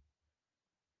from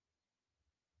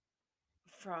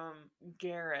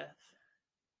Gareth,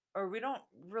 or we don't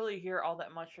really hear all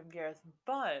that much from Gareth,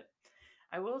 but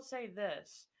I will say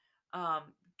this.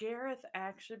 Um, Gareth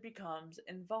actually becomes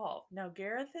involved. Now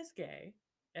Gareth is gay,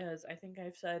 as I think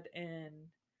I've said in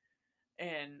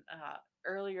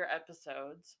earlier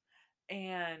episodes,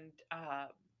 and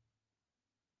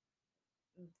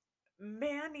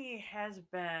Manny has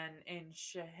been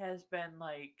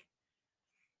like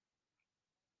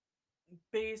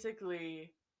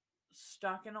basically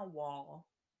stuck in a wall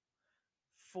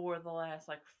for the last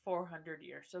like 400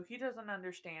 years. So he doesn't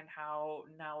understand how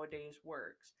nowadays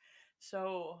works.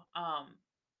 So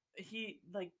he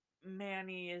like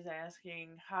Manny is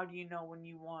asking, how do you know when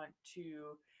you want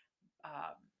to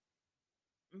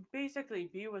basically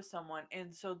be with someone?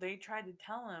 And so they try to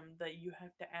tell him that you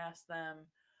have to ask them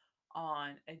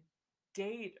on a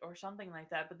date or something like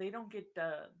that, but they don't get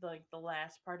the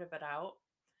last part of it out.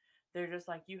 They're just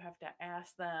like, you have to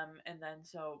ask them. And then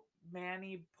so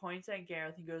Manny points at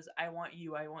Gareth and goes, I want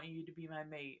you to be my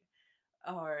mate,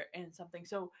 or and something.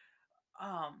 So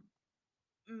um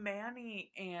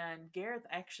Manny and Gareth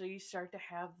actually start to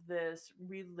have this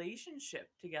relationship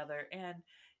together, and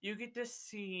you get to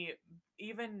see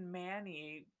even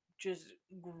Manny just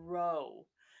grow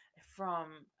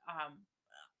from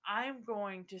I'm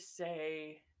going to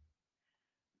say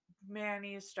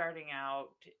Manny is starting out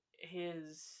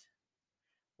his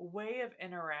way of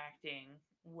interacting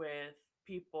with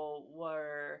people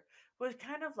was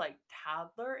kind of like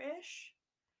toddler-ish.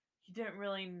 He didn't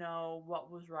really know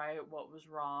what was right, what was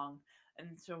wrong,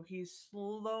 and so he's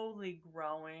slowly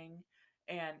growing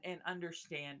and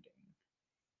understanding.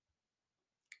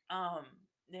 Um,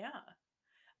 yeah.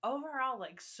 Overall,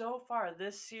 like so far,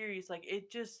 this series, like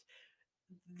it just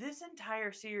this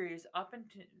entire series up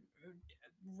until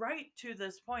right to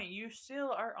this point, you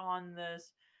still are on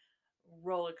this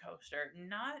roller coaster.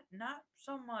 Not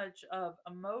so much of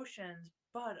emotions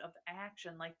but of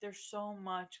action. Like there's so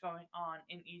much going on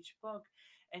in each book,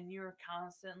 and you're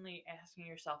constantly asking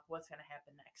yourself what's going to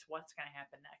happen next, what's going to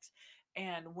happen next.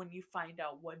 And when you find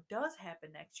out what does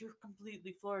happen next, you're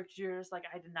completely floored because you're just like,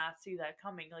 I did not see that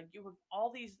coming. Like you have all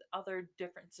these other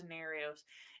different scenarios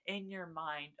in your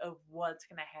mind of what's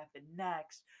going to happen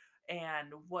next, and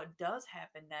what does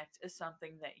happen next is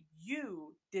something that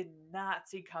you did not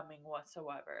see coming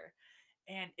whatsoever.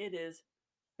 And it is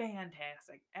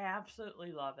fantastic.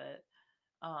 Absolutely love it.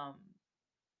 Um,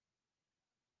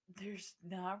 there's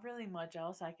not really much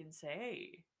else I can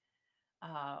say.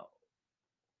 Uh,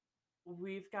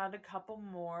 we've got a couple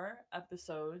more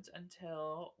episodes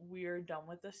until we are done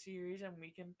with the series and we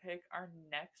can pick our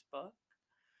next book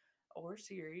or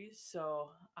series. So,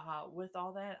 with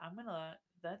all that,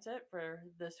 that's it for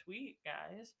this week,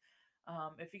 guys.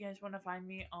 If you guys want to find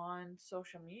me on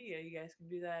social media, you guys can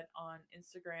do that on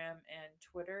Instagram and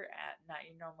Twitter at Not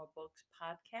Your Normal Books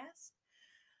Podcast.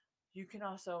 You can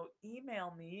also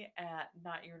email me at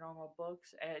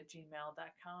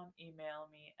notyournormalbooks@gmail.com. Email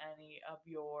me any of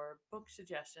your book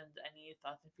suggestions, any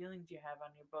thoughts and feelings you have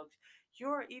on your books,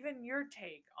 even your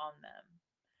take on them.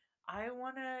 I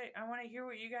wanna hear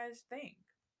what you guys think.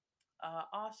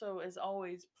 Also, as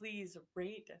always, please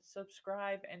rate,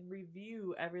 subscribe, and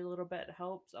review. Every little bit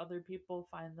helps other people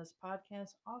find this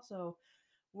podcast. Also,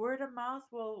 word of mouth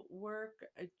will work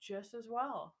just as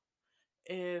well.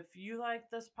 If you like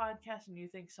this podcast and you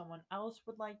think someone else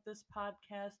would like this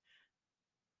podcast,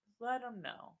 let them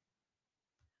know.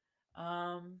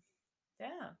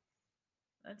 Yeah,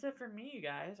 that's it for me, you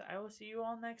guys. I will see you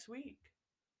all next week.